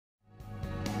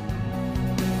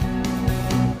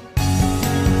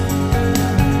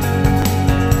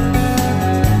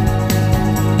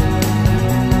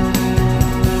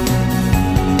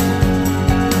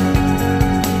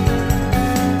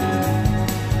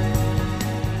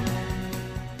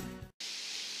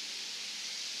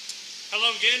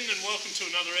Hello again and welcome to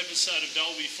another episode of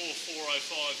Dalby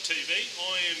 4405 TV.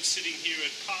 I am sitting here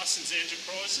at Parsons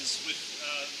Enterprises with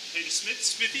Peter Smith,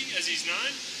 Smithy as he's known,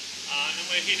 and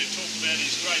we're here to talk about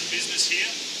his great business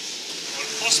here on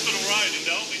Hospital Road in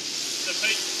Dalby. So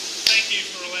Pete, thank you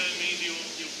for allowing me into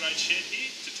your great shed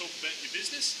here to talk about your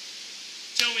business.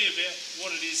 Tell me about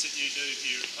what it is that you do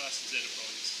here at Parsons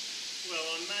Enterprises. Well,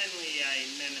 I'm mainly a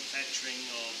manufacturing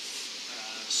of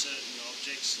certain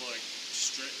objects like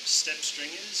step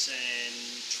stringers and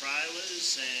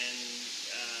trailers and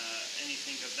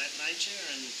anything of that nature,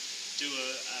 and do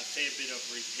a fair bit of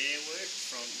repair work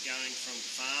from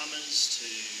farmers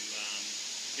to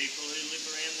people who live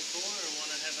around the corner and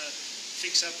want to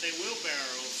fix up their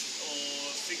wheelbarrow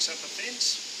or fix up a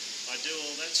fence. I do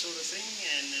all that sort of thing,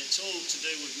 and it's all to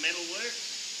do with metal work,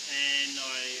 and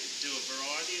I do a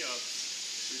variety of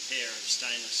repair of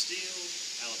stainless steel,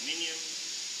 aluminium,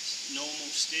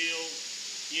 normal steel,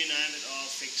 you name it,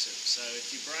 I'll fix it. So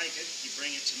if you break it, you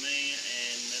bring it to me,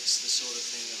 and that's the sort of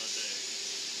thing that I do.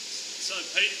 So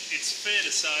Pete, it's fair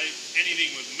to say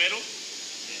anything with metal,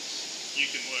 Yes. you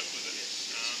can work with it.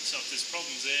 Yes. So if there's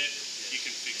problems there, you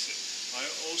can fix it. I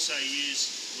also use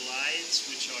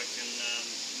lathes, which I can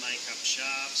make up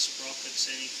shafts, sprockets,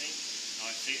 anything.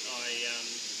 I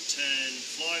turn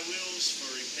flywheels for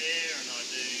repair, and I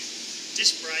do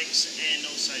disc brakes and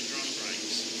also drum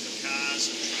brakes for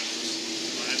cars and trucks.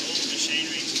 I have all the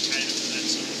machinery to cater for that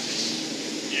sort of thing.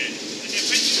 Yeah, and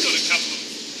Pete, you've got a couple of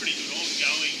pretty good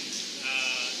ongoing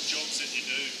jobs that you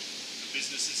do for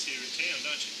businesses here in town,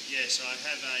 don't you? Yes, I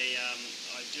have I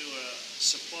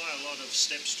supply a lot of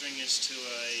step stringers to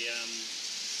a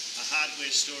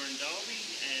hardware store in Dalby,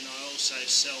 and I also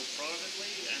sell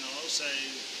privately, and I also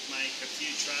make a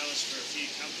few trailers for a few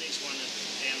companies, one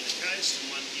down the coast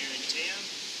and one here in town,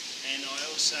 and I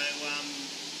also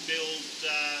build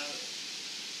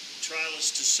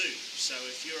trailers to suit. So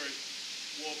if you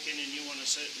walk in and you want a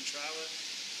certain trailer,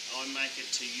 I make it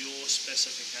to your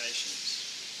specifications.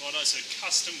 Righto, so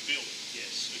custom built.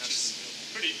 Yes, which custom is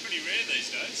built. pretty rare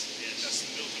these days. Yes. Custom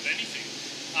built of anything.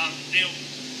 Now,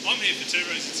 I'm here for two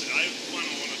reasons today. One,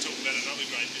 I want to talk about another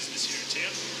great business here in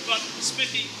town. But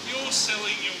Smithy, you're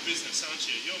selling your business, aren't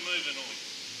you? You're moving on.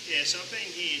 Yes, I've been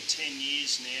here 10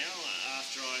 years now,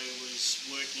 after I was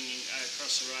working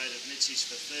across the road at Mitzi's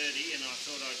for 30, and I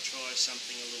thought I'd try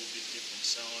something a little bit different.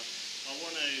 So I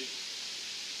want to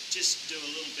just do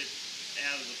a little bit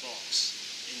out of the box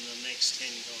in the next 10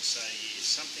 or so years,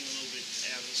 something a little bit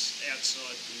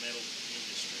outside the metal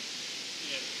industry.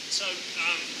 Yeah. So,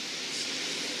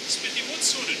 Smithy, what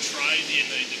sort of trade do you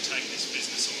need to take this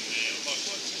business on now? Like,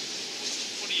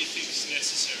 what do you think is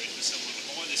necessary for someone to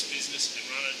buy this business and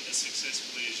run it as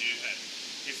successfully as you have?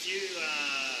 If you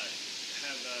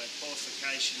have a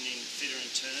qualification in fitter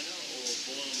and turner or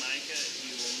boilermaker,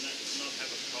 you will not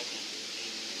have a problem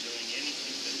in doing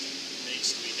anything that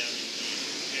needs to be done in here.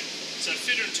 Yeah. So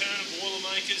fitter and turner,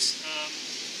 boilermakers,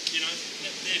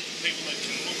 they're people that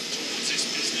can look towards this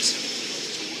business and look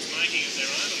towards making it their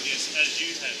own, I guess, as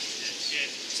you have. Yes. Yeah.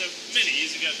 So many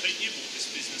years ago, Pete, you bought this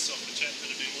business off a chap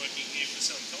that had been working here for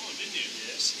some time, didn't you?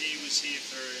 Yes, he was here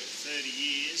for 30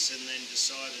 years and then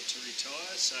decided to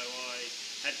retire, so I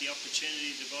had the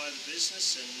opportunity to buy the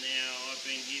business, and now I've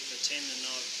been here for 10 and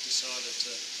I've decided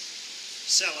to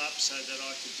sell up so that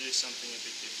I could do something a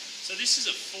bit different. So this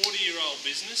is a 40-year-old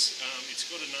business. It's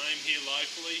got a name here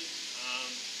locally.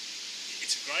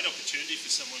 It's a great opportunity for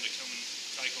someone to come and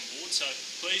take on board. So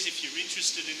please, if you're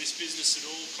interested in this business at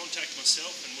all, contact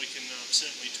myself and we can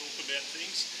certainly talk about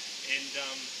things. And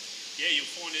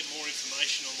you'll find out more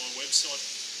information on my website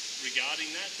regarding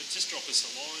that. But just drop us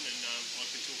a line and I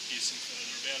can talk to you some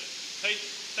further about it. Pete,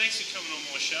 thanks for coming on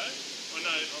my show. I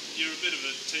know you're a bit of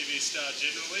a TV star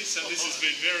generally, so this has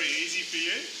been very easy for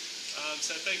you.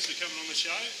 So thanks for coming on the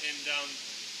show, and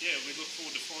we look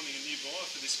forward to finding a new buyer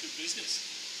for this good business.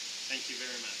 Thank you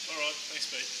very much. All right, thanks,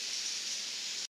 Pete.